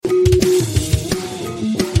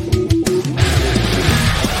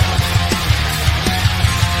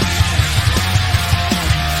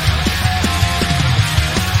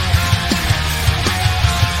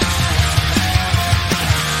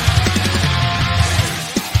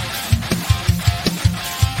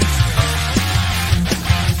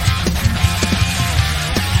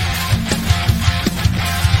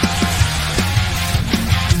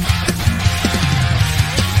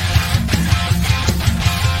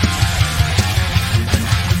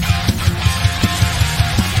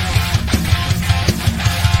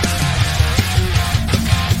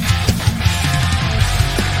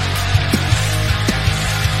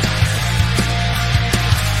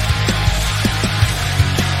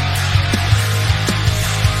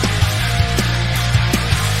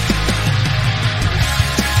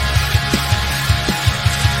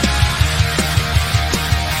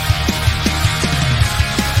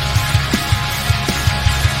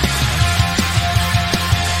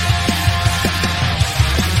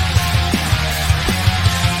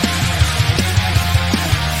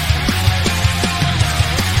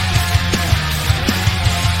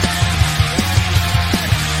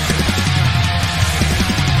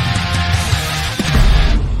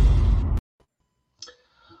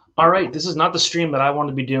All right, this is not the stream that I want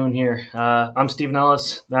to be doing here. I'm Stephen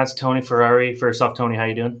Ellis. That's Tony Ferrari. First off, Tony, how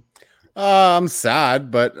you doing? I'm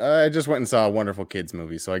sad, but I just went and saw a wonderful kids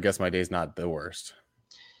movie, so I guess my day's not the worst.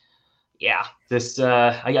 Yeah, this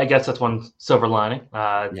I guess that's one silver lining.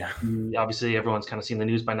 Yeah. Obviously, everyone's kind of seen the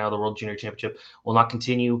news by now. The World Junior Championship will not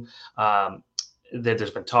continue.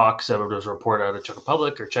 There's been talks. There was a report out of Czech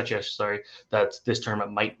Republic or Czechia, sorry, that this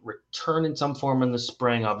tournament might return in some form in the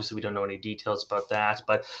spring. Obviously, we don't know any details about that,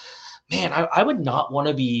 but man, I would not want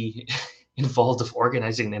to be involved of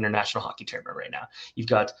organizing an international hockey tournament right now. You've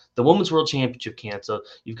got the Women's World Championship canceled.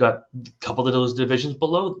 You've got a couple of those divisions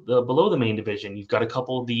below the main division. You've got a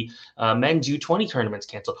couple of the men's U20 tournaments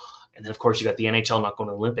canceled. And then, of course, you got the NHL not going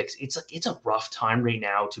to the Olympics. It's a rough time right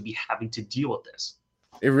now to be having to deal with this.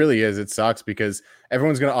 It really is. It sucks because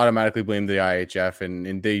everyone's going to automatically blame the IHF,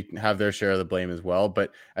 and they have their share of the blame as well.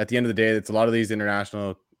 But at the end of the day, it's a lot of these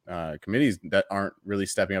international committees that aren't really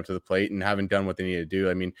stepping up to the plate and haven't done what they need to do.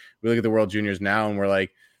 I mean, we look at the World Juniors now and we're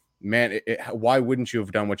like, man, why wouldn't you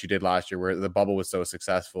have done what you did last year where the bubble was so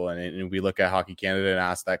successful? And we look at Hockey Canada and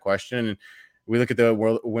ask that question. And we look at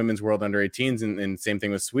the women's world under 18s and same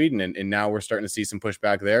thing with Sweden. And now we're starting to see some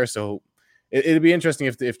pushback there. So it'd be interesting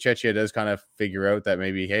if Czechia does kind of figure out that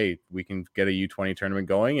maybe, hey, we can get a U20 tournament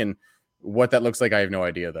going. And what that looks like, I have no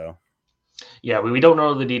idea, though. Yeah, we don't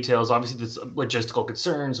know the details. Obviously, there's logistical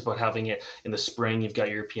concerns about having it in the spring. You've got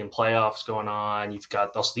European playoffs going on. You've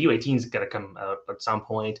got also the U18s got to come out at some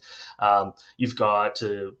point. You've got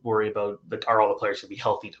to worry about are all the players going to be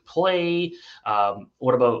healthy to play?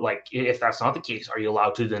 What about like if that's not the case, are you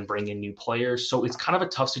allowed to then bring in new players? So it's kind of a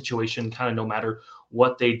tough situation, kind of no matter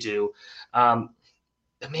what they do.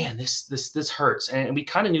 Man, this hurts. And we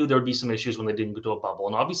kind of knew there would be some issues when they didn't go to a bubble.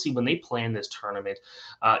 And obviously when they planned this tournament,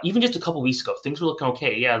 even just a couple weeks ago, things were looking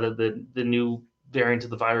okay. Yeah, the new variant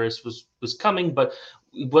of the virus was coming, but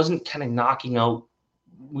it wasn't kind of knocking out.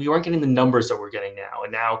 We weren't getting the numbers that we're getting now.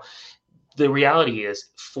 And now the reality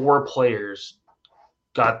is 4 players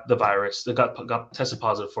got the virus, they got tested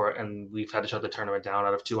positive for it, and we've had to shut the tournament down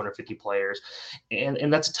out of 250 players.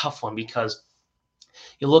 And that's a tough one because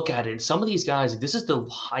you look at it, some of these guys, this is the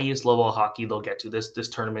highest level of hockey they'll get to, this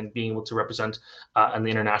tournament, being able to represent on the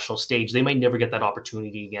international stage. They might never get that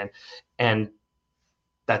opportunity again. And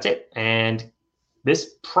that's it. And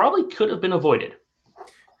this probably could have been avoided.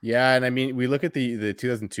 Yeah, and I mean, we look at the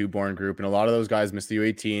 2002 born group, and a lot of those guys missed the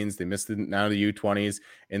U18s, they missed now the U20s,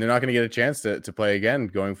 and they're not going to get a chance to play again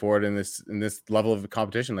going forward in this level of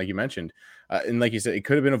competition, like you mentioned. And like you said, it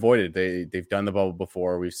could have been avoided. They've done the bubble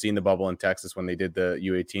before. We've seen the bubble in Texas when they did the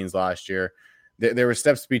U18s last year. There were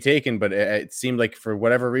steps to be taken, but it seemed like for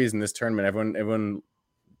whatever reason, this tournament, everyone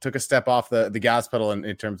took a step off the gas pedal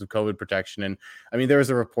in terms of COVID protection. And I mean, there was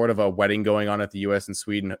a report of a wedding going on at the US and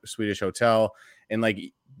Swedish hotel. And like,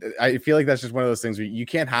 I feel like that's just one of those things where you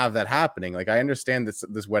can't have that happening. Like, I understand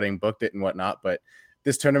this wedding booked it and whatnot, but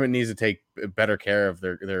this tournament needs to take better care of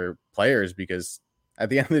their players, because at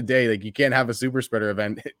the end of the day, like, you can't have a super spreader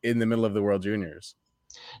event in the middle of the World Juniors.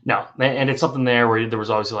 No, and it's something there where there was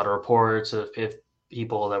obviously a lot of reports of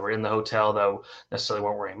people that were in the hotel that necessarily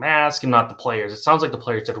weren't wearing masks, and not the players. It sounds like the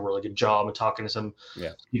players did a really good job of talking to some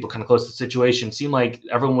people kind of close to the situation. It seemed like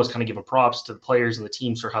everyone was kind of giving props to the players and the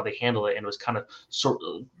teams for how they handle it, and it was kind of sort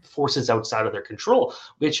of forces outside of their control,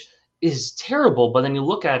 which is terrible. But then you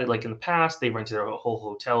look at it, like in the past, they rented their whole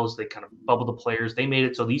hotels, they kind of bubbled the players, they made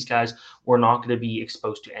it so these guys were not going to be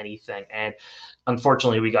exposed to anything. And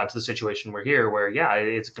unfortunately, we got to the situation where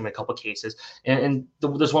it's going to be a couple of cases. And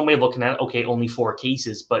there's one way of looking at it. Okay, only 4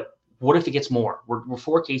 cases, but what if it gets more? We're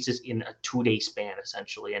 4 cases in a 2-day span,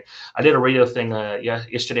 essentially. And I did a radio thing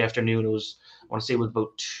yesterday afternoon. It was, I want to say it was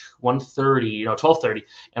about 12:30.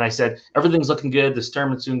 And I said, everything's looking good. This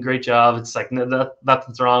tournament's doing a great job. It's like,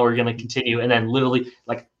 nothing's wrong. We're going to continue. And then literally,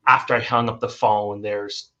 like, after I hung up the phone,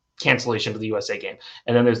 there's cancellation to the USA game,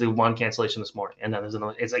 and then there's the one cancellation this morning, and then there's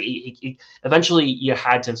another. It's like eventually you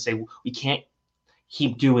had to say, we can't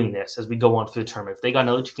keep doing this as we go on through the tournament. If they got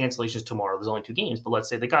another 2 cancellations tomorrow, there's only 2 games, but let's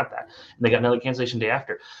say they got that, and they got another cancellation day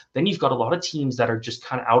after, then you've got a lot of teams that are just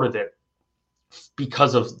kind of out of it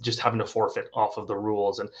because of just having to forfeit off of the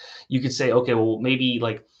rules. And you could say, okay, well, maybe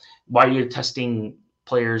like, why are you testing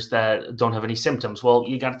players that don't have any symptoms? Well,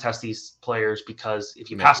 you got to test these players, because if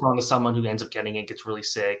you pass it on to someone who ends up getting it, gets really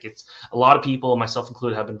sick. It's a lot of people, myself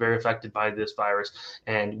included, have been very affected by this virus,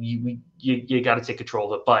 and you got to take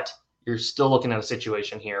control of it. But you're still looking at a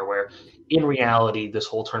situation here where, in reality, this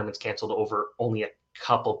whole tournament's canceled over only a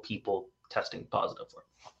couple people testing positive for it.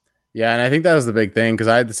 Yeah, and I think that was the big thing, because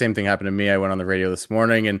I had the same thing happen to me. I went on the radio this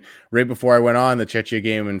morning, and right before I went on, the Czechia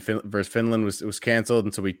game versus Finland was canceled,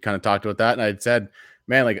 and so we kind of talked about that. And I'd said,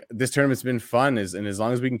 man, like this tournament's been fun, and as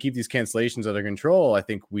long as we can keep these cancellations under control, I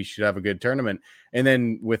think we should have a good tournament. And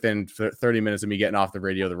then within 30 minutes of me getting off the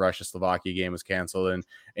radio, the Russia Slovakia game was canceled,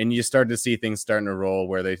 and you started to see things starting to roll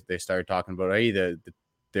where they started talking about, hey,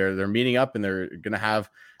 they're meeting up and they're going to have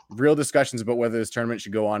real discussions about whether this tournament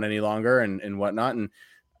should go on any longer and whatnot. And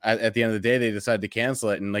at the end of the day, they decided to cancel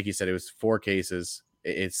it. And like you said, it was 4 cases.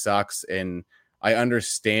 It sucks. And I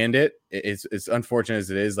understand it. It's unfortunate as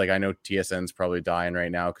it is. Like, I know TSN's probably dying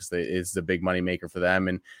right now because it's the big money maker for them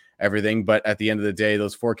and everything. But at the end of the day,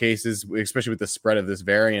 those 4 cases, especially with the spread of this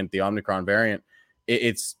variant, the Omicron variant,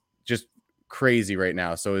 it's just crazy right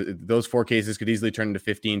now. So those 4 cases could easily turn into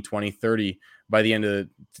 15, 20, 30 by the end of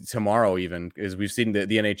tomorrow, even, because we've seen the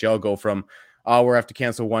NHL go from, oh, we're have to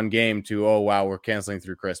cancel 1 game to, oh, wow, we're canceling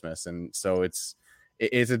through Christmas. And so it's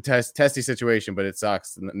a testy situation, but it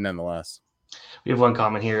sucks nonetheless. We have one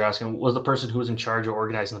comment here asking, was the person who was in charge of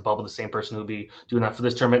organizing the bubble the same person who'd be doing that for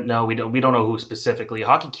this tournament? No, we don't know who specifically.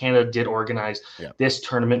 Hockey Canada did organize this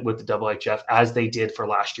tournament with the IIHF as they did for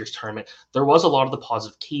last year's tournament. There was a lot of the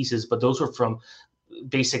positive cases, but those were from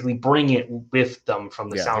basically bring it with them from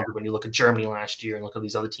the sound when you look at Germany last year and look at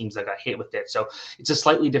these other teams that got hit with it. So it's a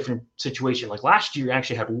slightly different situation. Like last year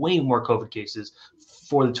actually had way more COVID cases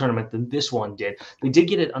for the tournament than this one did. They did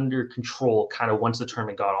get it under control kind of once the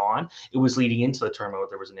tournament got on. It was leading into the tournament where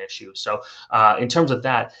there was an issue. So in terms of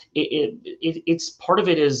that, it's part of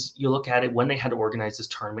it is you look at it when they had to organize this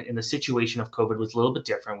tournament and the situation of COVID was a little bit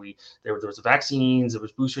different. There was the vaccines, there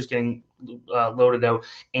was boosters getting loaded out,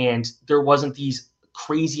 and there wasn't these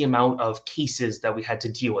crazy amount of cases that we had to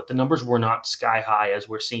deal with. The numbers were not sky high as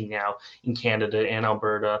we're seeing now in Canada and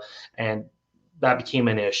Alberta, and that became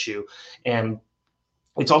an issue. And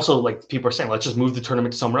it's also like people are saying, let's just move the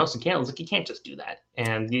tournament to somewhere else in Canada. It's like, you can't just do that.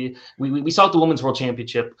 And we saw at the Women's World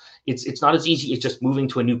Championship, it's not as easy as just moving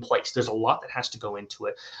to a new place. There's a lot that has to go into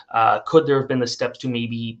it. Could there have been the steps to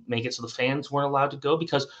maybe make it so the fans weren't allowed to go?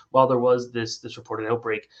 Because while there was this reported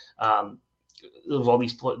outbreak, of all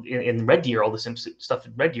these in Red Deer, all this stuff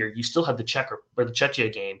in Red Deer, you still had the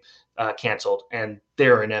Czechia game canceled, and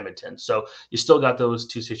they're in Edmonton. So you still got those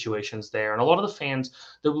 2 situations there. And a lot of the fans,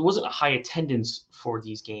 there wasn't a high attendance for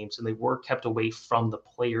these games, and they were kept away from the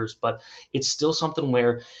players. But it's still something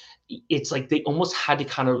where it's like they almost had to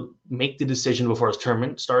kind of make the decision before this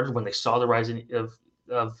tournament started when they saw the rise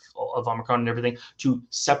of Omicron and everything to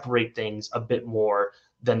separate things a bit more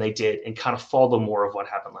than they did and kind of follow more of what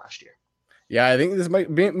happened last year. Yeah, I think this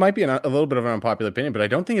might be a little bit of an unpopular opinion, but I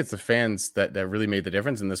don't think it's the fans that really made the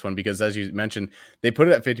difference in this one, because as you mentioned, they put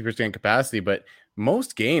it at 50% capacity, but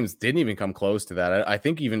most games didn't even come close to that. I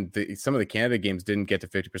think even some of the Canada games didn't get to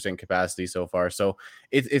 50% capacity so far. So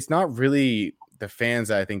it's not really the fans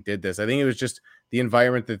that I think did this. I think it was just the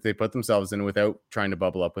environment that they put themselves in without trying to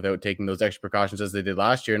bubble up, without taking those extra precautions as they did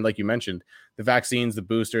last year. And like you mentioned, the vaccines, the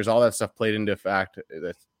boosters, all that stuff played into fact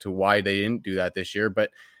to why they didn't do that this year.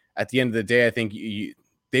 But at the end of the day, I think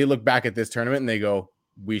they look back at this tournament and they go,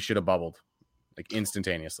 we should have bubbled, like,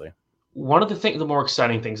 instantaneously. One of the more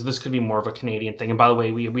exciting things, this could be more of a Canadian thing. And by the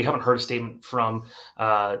way, we haven't heard a statement from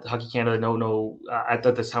Hockey Canada. No, at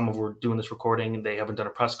this time of we're doing this recording, they haven't done a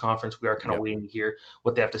press conference. We are kind of waiting to hear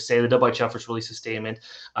what they have to say. The IIHF has released a statement.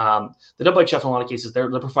 The IIHF, in a lot of cases, they're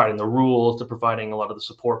providing the rules, they're providing a lot of the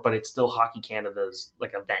support, but it's still Hockey Canada's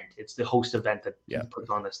like event. It's the host event that puts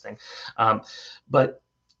on this thing. But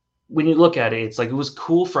when you look at it, it's like it was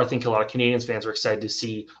cool for, I think, a lot of Canadians fans were excited to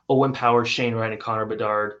see Owen Power, Shane Wright, and Connor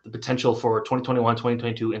Bedard, the potential for 2021,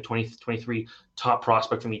 2022, and 2023 top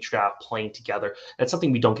prospect from each draft playing together. That's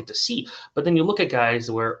something we don't get to see. But then you look at guys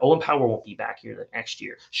where Owen Power won't be back here next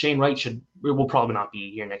year. Shane Wright will probably not be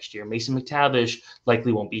here next year. Mason McTavish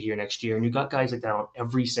likely won't be here next year. And you got guys like that on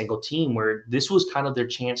every single team where this was kind of their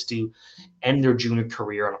chance to end their junior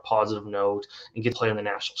career on a positive note and get to play on the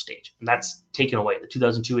national stage. And that's taken away. The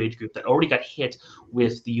 2002 age group that already got hit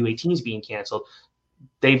with the U18s being canceled,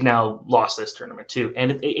 they've now lost this tournament too.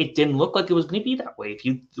 And it didn't look like it was going to be that way.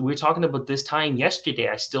 We were talking about this time yesterday,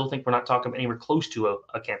 I still think we're not talking anywhere close to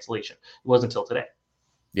a cancellation. It wasn't until today.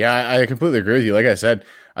 Yeah, I completely agree with you. Like I said,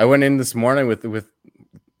 I went in this morning with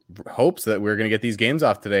hopes that we were going to get these games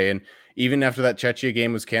off today. And even after that Czechia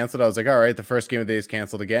game was canceled, I was like, all right, the first game of the day is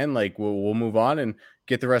canceled again. Like we'll move on and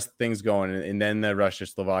get the rest of things going. And then the Russia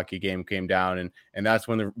Slovakia game came down, and that's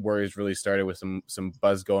when the Warriors really started with some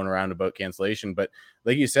buzz going around about cancellation. But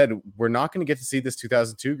like you said, we're not going to get to see this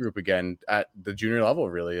 2002 group again at the junior level,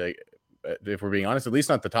 really. Like, if we're being honest, at least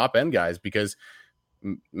not the top end guys, because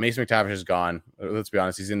Mason McTavish is gone. Let's be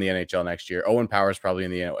honest, he's in the NHL next year. Owen Power is probably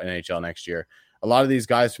in the NHL next year. a lot of these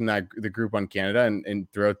guys from the group on Canada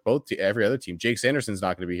and throughout every other team. Jake Sanderson's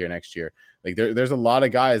not going to be here next year. Like there's a lot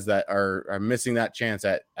of guys that are missing that chance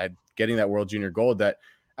at getting that World Junior gold. That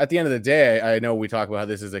at the end of the day, I know we talk about how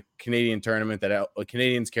this is a Canadian tournament that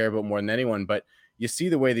Canadians care about more than anyone, but you see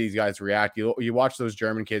the way these guys react. You watch those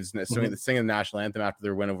German kids singing the national anthem after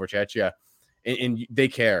their win over Czechia, and they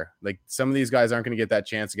care. Like some of these guys aren't going to get that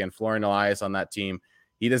chance again. Florian Elias on that team,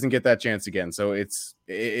 he doesn't get that chance again. So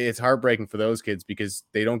it's heartbreaking for those kids because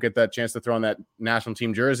they don't get that chance to throw on that national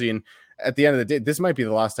team jersey. And at the end of the day, this might be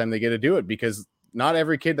the last time they get to do it because not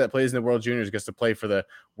every kid that plays in the World Juniors gets to play for the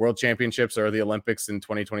World Championships or the Olympics in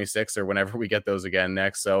 2026 or whenever we get those again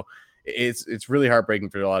next. So it's really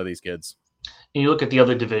heartbreaking for a lot of these kids. And you look at the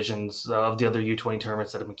other divisions of the other U20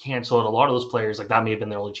 tournaments that have been canceled, a lot of those players, like that may have been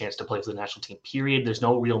their only chance to play for the national team, period. There's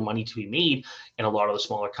no real money to be made in a lot of the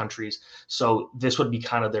smaller countries. So this would be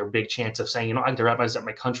kind of their big chance of saying, I get to represent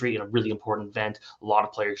my country in a really important event. A lot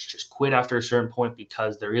of players just quit after a certain point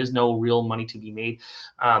because there is no real money to be made.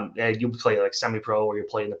 You play like semi-pro or you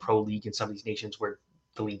play in the pro league in some of these nations where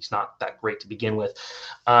the league's not that great to begin with.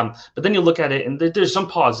 But then you look at it, and there's some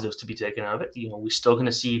positives to be taken out of it. We're still going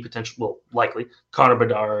to see potential, well, likely, Connor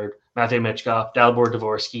Bedard, Matej Michkov, Dalibor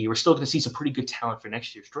Dvorsky. We're still going to see some pretty good talent for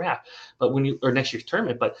next year's draft, or next year's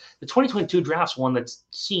tournament. But the 2022 draft's one that's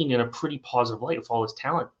seen in a pretty positive light with all this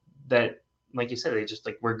talent that, like you said,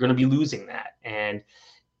 we're going to be losing that. And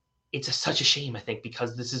it's such a shame, I think,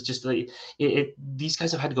 because this is just these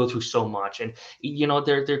guys have had to go through so much, and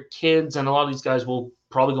they're kids, and a lot of these guys will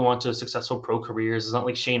probably go on to successful pro careers. It's not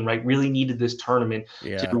like Shane Wright really needed this tournament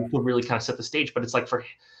to really kind of set the stage, but it's like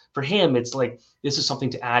for him, it's like this is something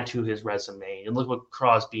to add to his resume. And look what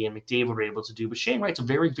Crosby and McDavid were able to do. But Shane Wright's a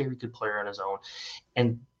very, very good player on his own,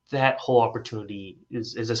 and that whole opportunity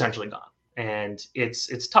is essentially gone, and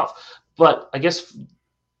it's tough. But I guess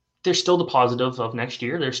there's still the positive of next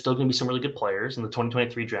year. There's still going to be some really good players, and the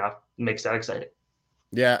 2023 draft makes that exciting.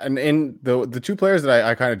 Yeah, and the two players that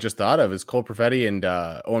I kind of just thought of is Cole Perfetti and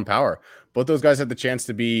Owen Power. Both those guys had the chance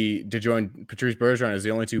to join Patrice Bergeron as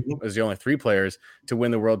the only three players to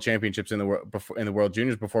win the World Championships in the World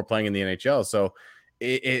Juniors before playing in the NHL. So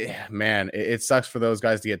it sucks for those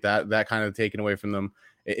guys to get that kind of taken away from them.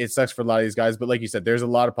 It sucks for a lot of these guys, but like you said, there's a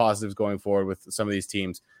lot of positives going forward with some of these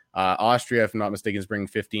teams. Austria, if I'm not mistaken, is bringing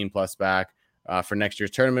 15 plus back for next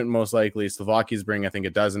year's tournament, most likely. Slovakia's bringing, I think,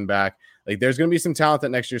 a dozen back. Like, there's going to be some talent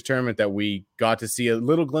at next year's tournament that we got to see a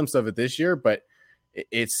little glimpse of it this year, but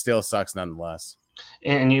it still sucks nonetheless.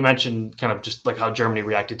 And you mentioned kind of just like how Germany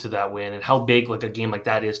reacted to that win and how big like a game like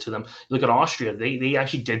that is to them. You look at Austria, they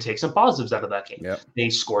actually did take some positives out of that game. Yep. They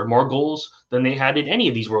scored more goals than they had in any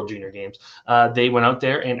of these World Junior games. They went out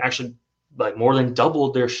there and actually like more than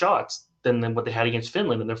doubled their shots than what they had against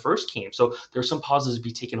Finland in their first game. So there's some positives to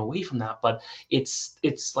be taken away from that. But it's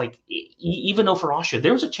like, even though for Austria,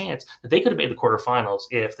 there was a chance that they could have made the quarterfinals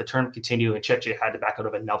if the tournament continued and Czechia had to back out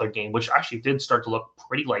of another game, which actually did start to look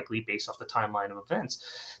pretty likely based off the timeline of events.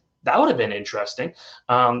 That would have been interesting.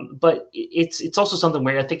 But it's also something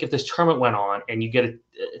where I think if this tournament went on and you get it,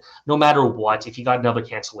 no matter what, if you got another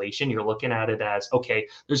cancellation, you're looking at it as, okay,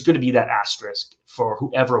 there's going to be that asterisk for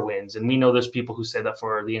whoever wins. And we know there's people who say that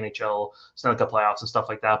for the NHL, Stanley Cup playoffs and stuff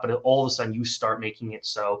like that. But all of a sudden you start making it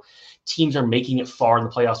so teams are making it far in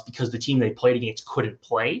the playoffs because the team they played against couldn't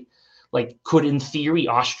play. Like, could in theory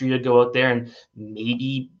Austria go out there and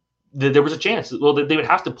maybe there was a chance. Well, they would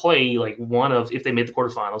have to play like one of, if they made the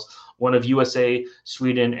quarterfinals, one of USA,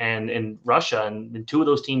 Sweden, and Russia, and two of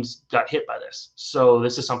those teams got hit by this. So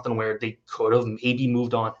this is something where they could have maybe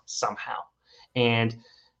moved on somehow. And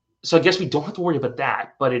so I guess we don't have to worry about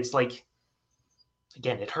that. But it's like,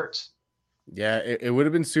 again, it hurts. Yeah, it would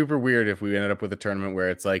have been super weird if we ended up with a tournament where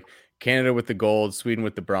it's like Canada with the gold, Sweden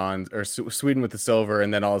with the bronze, or Sweden with the silver,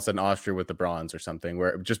 and then all of a sudden Austria with the bronze or something,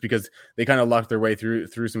 where just because they kind of lucked their way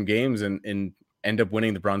through some games and end up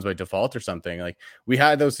winning the bronze by default or something. Like, we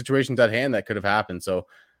had those situations at hand that could have happened. So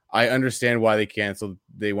I understand why they canceled.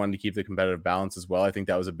 They wanted to keep the competitive balance as well. I think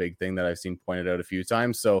that was a big thing that I've seen pointed out a few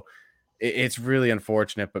times. So it's really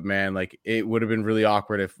unfortunate, but man, like, it would have been really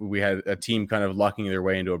awkward if we had a team kind of lucking their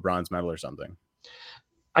way into a bronze medal or something.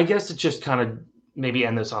 I guess to just kind of maybe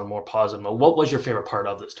end this on a more positive note, what was your favorite part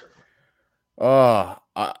of this tournament? Oh,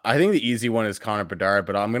 I think the easy one is Connor Bedard,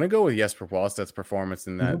 but I'm going to go with Jesper Wallstedt's performance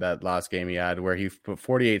in that last game he had, where he put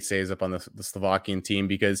 48 saves up on the Slovakian team,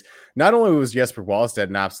 because not only was Jesper Wallstedt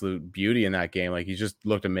an absolute beauty in that game, like, he just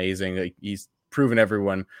looked amazing. Like, he's proven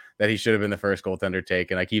everyone that he should have been the first goaltender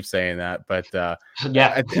taken. I keep saying that, but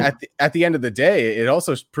Yeah. at the end of the day, it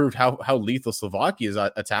also proved how lethal Slovakia's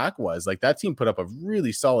attack was. Like, that team put up a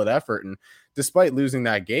really solid effort, and despite losing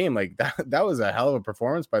that game, like that was a hell of a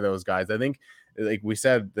performance by those guys. I think, like we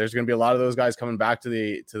said, there's going to be a lot of those guys coming back to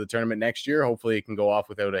the tournament next year. Hopefully, it can go off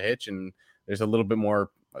without a hitch, and there's a little bit more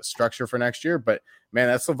structure for next year. But man,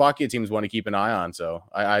 that Slovakia team is one to keep an eye on. So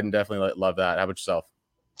I definitely love that. How about yourself?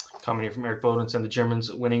 Coming here from Eric Bodens, and the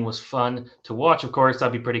Germans winning was fun to watch. Of course,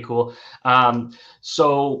 that'd be pretty cool.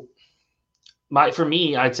 So for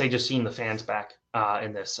me, I'd say just seeing the fans back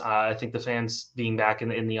in this. I think the fans being back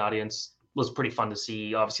in the audience was pretty fun to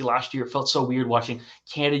see. Obviously, last year it felt so weird watching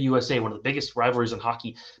Canada USA, one of the biggest rivalries in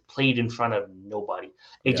hockey, played in front of nobody.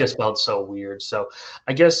 It just felt so weird. So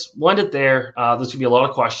I guess we'll end it there. There's gonna be a lot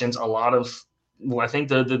of questions, a lot of. Well, I think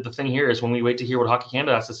the thing here is when we wait to hear what Hockey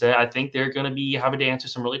Canada has to say, I think they're going to be having to answer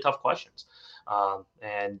some really tough questions.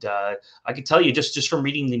 And I can tell you just from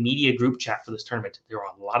reading the media group chat for this tournament, there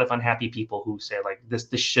are a lot of unhappy people who say like this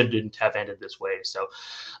shouldn't have ended this way. So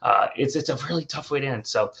it's a really tough way to end.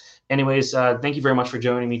 So anyways, thank you very much for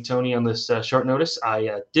joining me, Tony, on this short notice.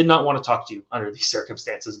 I did not want to talk to you under these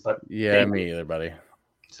circumstances, but yeah, me either, buddy.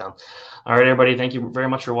 So all right, everybody, thank you very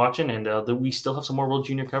much for watching, and we still have some more World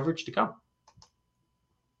Junior coverage to come.